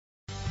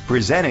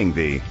Presenting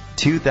the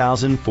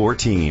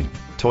 2014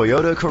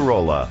 Toyota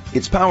Corolla.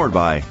 It's powered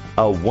by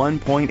a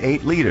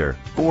 1.8-liter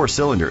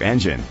four-cylinder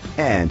engine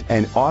and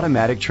an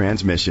automatic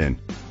transmission.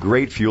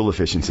 Great fuel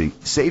efficiency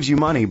saves you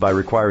money by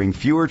requiring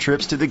fewer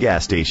trips to the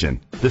gas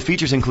station. The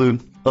features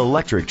include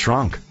electric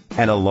trunk,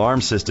 an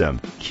alarm system,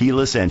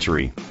 keyless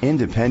entry,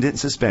 independent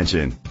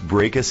suspension,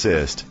 brake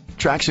assist,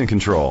 traction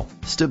control,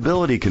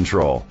 stability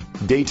control,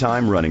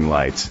 daytime running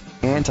lights,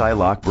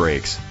 anti-lock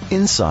brakes.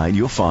 Inside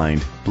you'll find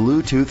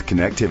Bluetooth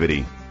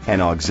connectivity,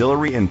 an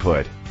auxiliary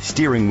input,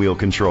 steering wheel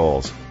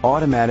controls,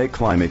 automatic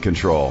climate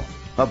control,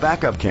 a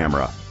backup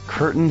camera,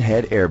 curtain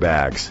head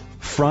airbags,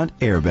 front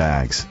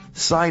airbags,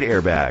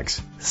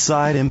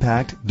 side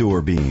impact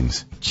door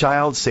beams,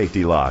 child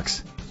safety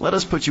locks. Let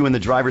us put you in the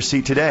driver's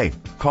seat today.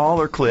 Call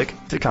or click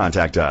to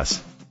contact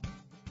us.